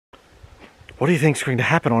what do you think is going to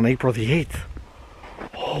happen on April the 8th?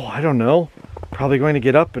 Oh, I don't know. Probably going to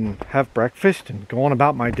get up and have breakfast and go on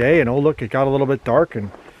about my day, and oh look, it got a little bit dark,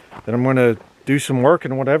 and then I'm going to do some work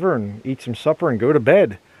and whatever and eat some supper and go to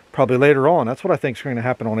bed probably later on. That's what I think is going to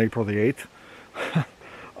happen on April the 8th.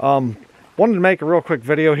 Wanted to make a real quick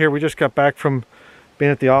video here. We just got back from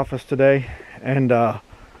being at the office today, and all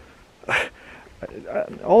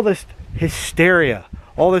this hysteria,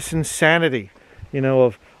 all this insanity, you know,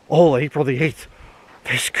 of, oh, April the 8th,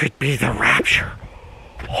 this could be the rapture.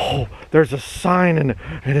 Oh, there's a sign and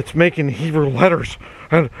it's making Hebrew letters,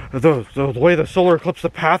 and the way the solar eclipse, the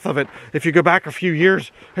path of it, if you go back a few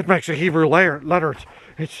years, it makes a Hebrew letters.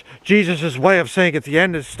 It's Jesus's way of saying at the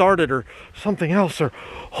end has started, or something else, or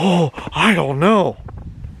oh, I don't know.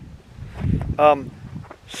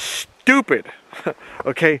 Stupid.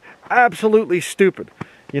 Okay, absolutely stupid.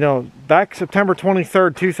 You know, back September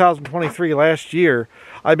 23rd, 2023, last year,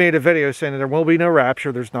 I made a video saying that there will be no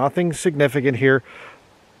rapture. There's nothing significant here.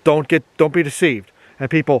 Don't be deceived. And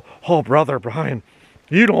people, oh, Brother Brian,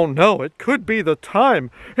 you don't know. It could be the time.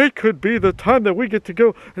 It could be the time that we get to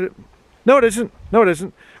go. No, it isn't. No, it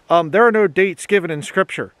isn't. There are no dates given in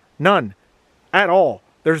Scripture. None. At all.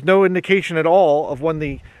 There's no indication at all of when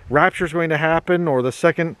the rapture is going to happen, or the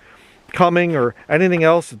second coming, or anything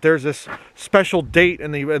else. There's this special date,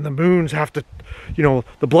 and the moons have to, you know,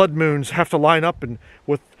 the blood moons have to line up and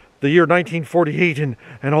with the year 1948 and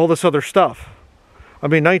all this other stuff. I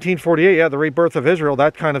mean, 1948, yeah, the rebirth of Israel,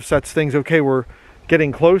 that kind of sets things, okay, we're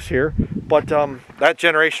getting close here, but that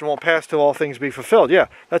generation won't pass till all things be fulfilled. Yeah,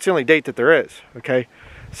 that's the only date that there is, okay?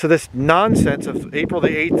 So this nonsense of April the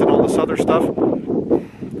 8th and all this other stuff,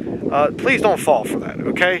 please don't fall for that,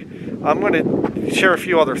 okay? I'm going to share a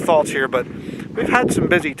few other thoughts here, but we've had some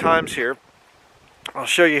busy times here. I'll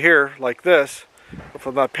show you here, like this, if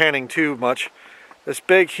I'm not panning too much. This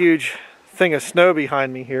big, huge thing of snow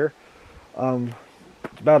behind me here.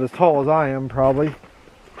 It's about as tall as I am, probably.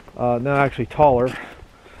 No, actually taller.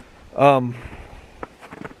 You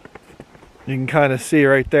can kind of see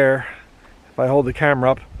right there, if I hold the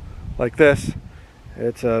camera up like this,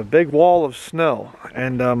 it's a big wall of snow,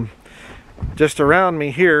 and just around me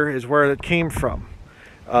here is where it came from.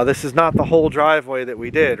 This is not the whole driveway that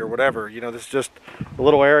we did or whatever, you know, this is just a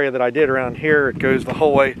little area that I did around here. It goes the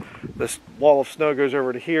whole way. This wall of snow goes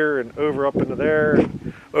over to here and over up into there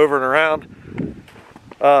and over and around.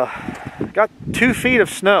 Got 2 feet of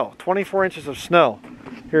snow, 24 inches of snow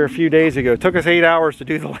here a few days ago. It took us 8 hours to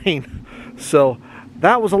do the lane, so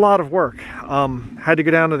that was a lot of work. Had to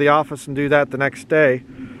go down to the office and do that the next day.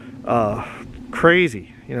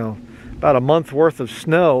 Crazy, you know, about a month worth of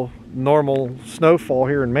snow, normal snowfall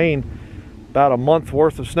here in Maine, about a month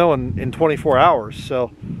worth of snow in 24 hours.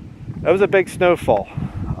 So that was a big snowfall,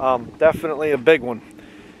 definitely a big one.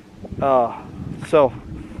 So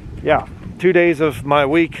yeah, 2 days of my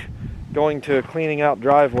week going to cleaning out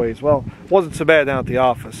driveways. Well, it wasn't so bad down at the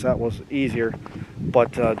office, that was easier,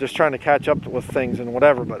 but just trying to catch up with things and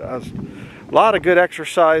whatever. But I was, a lot of good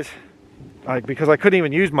exercise, because I couldn't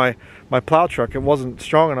even use my plow truck. It wasn't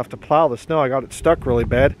strong enough to plow the snow. I got it stuck really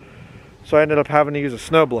bad, so I ended up having to use a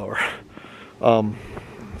snowblower.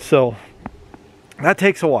 So that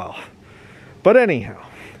takes a while. But anyhow,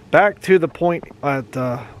 back to the point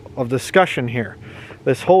of discussion here.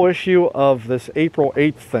 This whole issue of this April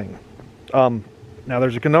 8th thing. Now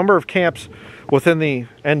there's a number of camps within the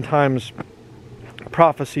end times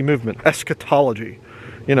prophecy movement, eschatology,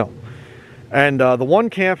 you know. And the one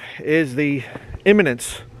camp is the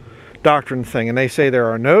imminence doctrine thing, and they say there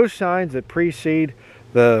are no signs that precede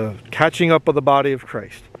the catching up of the body of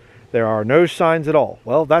Christ. There are no signs at all.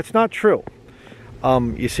 Well, that's not true.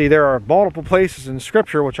 You see, there are multiple places in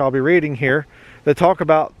Scripture, which I'll be reading here, that talk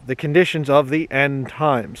about the conditions of the end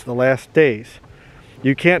times, the last days.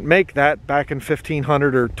 You can't make that back in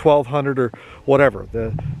 1500 or 1200 or whatever.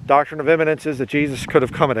 The doctrine of imminence is that Jesus could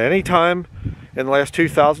have come at any time in the last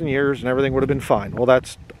 2,000 years and everything would have been fine. Well,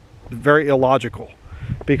 that's very illogical,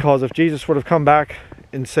 because if Jesus would have come back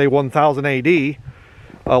in, say, 1000 AD,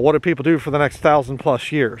 what did people do for the next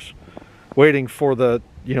 1,000+ years? Waiting for the,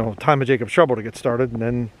 you know, time of Jacob's trouble to get started, and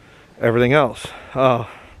then everything else.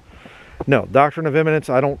 No, doctrine of imminence,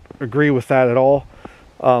 I don't agree with that at all.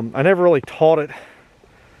 I never really taught it,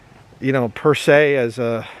 you know, per se, as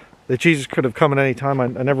that Jesus could have come at any time. I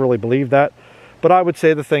never really believed that. But I would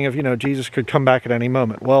say the thing of, you know, Jesus could come back at any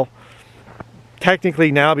moment. Well,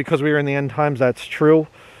 technically now, because we are in the end times, that's true.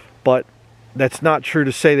 But that's not true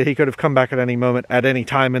to say that he could have come back at any moment at any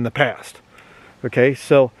time in the past. Okay,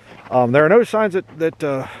 so there are no signs that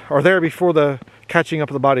are there before the catching up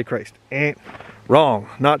of the body of Christ. Wrong,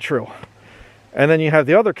 not true. And then you have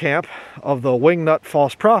the other camp of the wingnut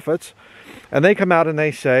false prophets, and they come out and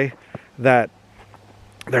they say that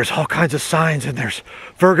there's all kinds of signs, and there's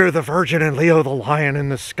Virgo the Virgin and Leo the Lion in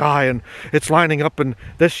the sky, and it's lining up, and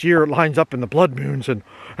this year it lines up in the blood moons, and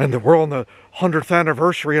we're on the 100th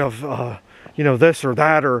anniversary of you know, this or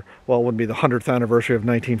that, or, well, it wouldn't be the 100th anniversary of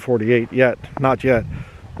 1948 yet, not yet.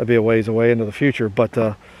 That'd be a ways away into the future. But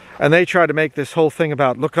and they try to make this whole thing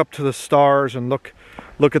about look up to the stars and look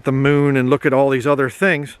at the moon and look at all these other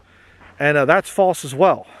things, and that's false as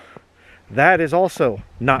well. That is also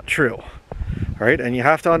not true. All right, and you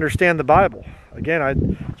have to understand the Bible. Again, I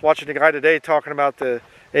was watching a guy today talking about the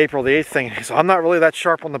April the 8th thing. He said, I'm not really that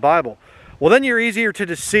sharp on the Bible. Well, then you're easier to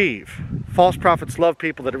deceive. False prophets love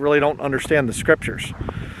people that really don't understand the scriptures.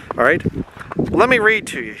 All right, let me read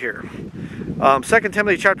to you here. 2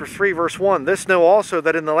 Timothy chapter 3, verse 1. This know also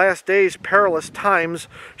that in the last days perilous times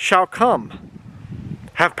shall come.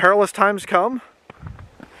 Have perilous times come?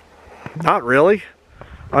 Not really.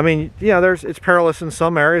 I mean, yeah, it's perilous in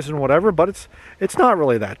some areas and whatever, but it's not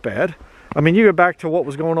really that bad. I mean, you go back to what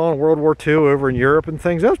was going on in World War II over in Europe and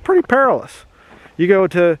things, that was pretty perilous. You go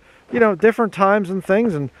to, you know, different times and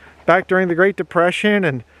things, and back during the Great Depression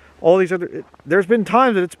and all these other, there's been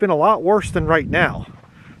times that it's been a lot worse than right now.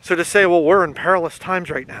 So to say, well, we're in perilous times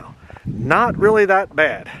right now, not really that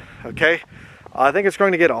bad, okay? I think it's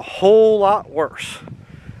going to get a whole lot worse.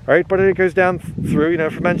 All right, but it goes down through, you know,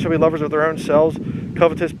 for men shall be lovers of their own selves,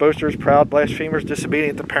 covetous, boasters, proud, blasphemers,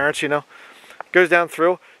 disobedient to parents, you know. It goes down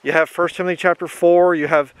through. You have 1 Timothy chapter 4, you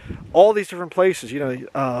have all these different places, you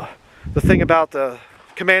know, the thing about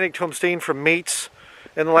commanding to abstain from meats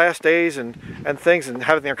in the last days and things, and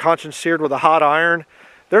having their conscience seared with a hot iron.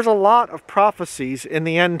 There's a lot of prophecies in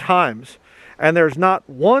the end times. And there's not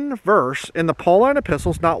one verse in the Pauline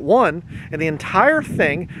epistles, not one in the entire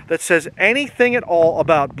thing, that says anything at all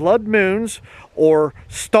about blood moons or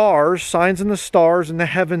stars, signs in the stars and the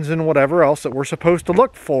heavens and whatever else that we're supposed to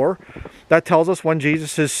look for. That tells us when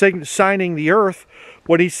Jesus is signing the earth,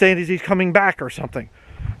 what he's saying is he's coming back or something.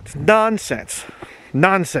 It's nonsense.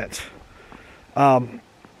 Nonsense.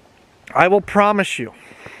 I will promise you,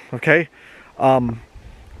 okay?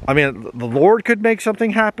 I mean, the Lord could make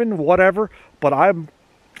something happen, whatever, but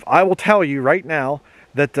I will tell you right now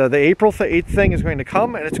that the April 8th thing is going to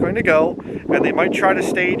come, and it's going to go, and they might try to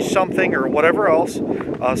stage something or whatever else,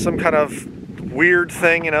 some kind of weird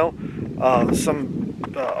thing, you know, some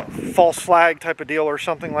false flag type of deal or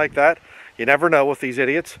something like that. You never know with these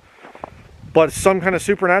idiots. But some kind of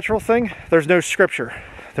supernatural thing, there's no scripture.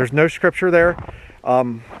 There's no scripture there.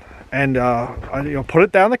 You know, put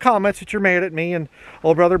it down in the comments that you're mad at me and,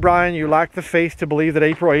 oh, Brother Brian, you lack the faith to believe that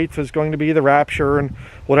April 8th is going to be the rapture and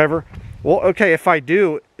whatever. Well, okay, if I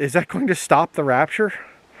do, is that going to stop the rapture?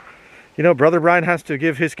 You know, Brother Brian has to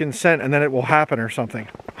give his consent and then it will happen or something.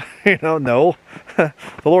 You know, no. The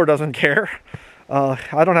Lord doesn't care.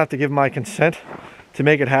 I don't have to give my consent to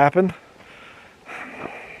make it happen.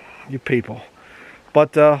 You people.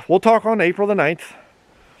 But we'll talk on April the 9th.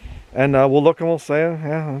 And we'll look and we'll say,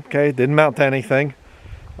 yeah, okay, didn't amount to anything.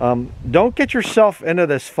 Don't get yourself into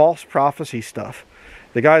this false prophecy stuff.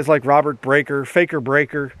 The guys like Robert Breaker, Faker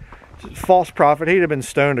Breaker, false prophet, he'd have been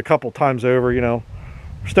stoned a couple times over, you know.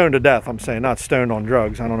 Stoned to death, I'm saying, not stoned on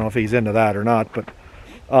drugs. I don't know if he's into that or not, but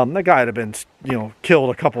the guy had been, you know, killed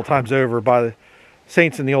a couple times over by the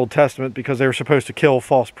saints in the Old Testament because they were supposed to kill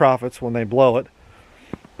false prophets when they blow it.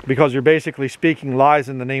 Because you're basically speaking lies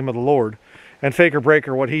in the name of the Lord. And Faker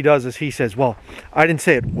Breaker, what he does is he says, well, I didn't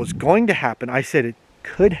say it was going to happen. I said it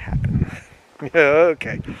could happen. Yeah,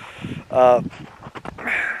 okay.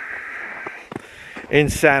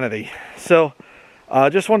 Insanity. So,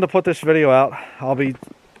 just wanted to put this video out. I'll be,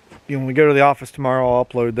 you know, when we go to the office tomorrow, I'll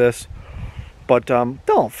upload this. But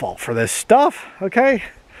don't fall for this stuff, okay?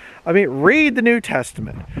 I mean, read the New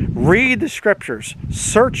Testament. Read the scriptures.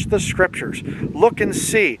 Search the scriptures. Look and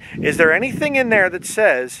see. Is there anything in there that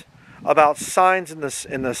says about signs in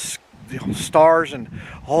the you know, stars and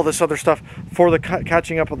all this other stuff for the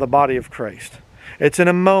catching up of the body of Christ? It's in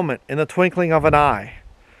a moment, in the twinkling of an eye.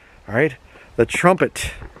 All right? The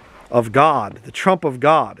trumpet of God, the trump of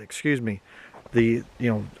God, excuse me,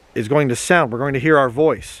 is going to sound. We're going to hear our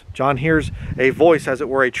voice. John hears a voice, as it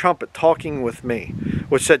were, a trumpet talking with me,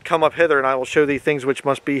 which said, come up hither, and I will show thee things which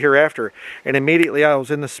must be hereafter. And immediately I was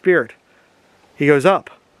in the Spirit. He goes up.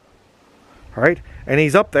 All right? And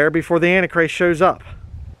he's up there before the Antichrist shows up.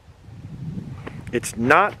 It's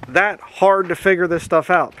not that hard to figure this stuff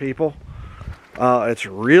out, people. It's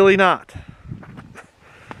really not.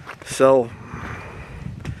 So,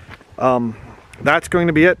 that's going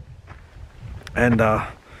to be it. And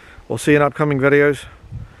we'll see you in upcoming videos.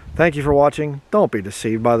 Thank you for watching. Don't be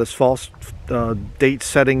deceived by this false date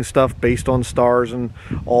setting stuff based on stars and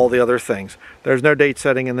all the other things. There's no date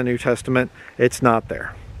setting in the New Testament. It's not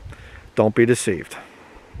there. Don't be deceived.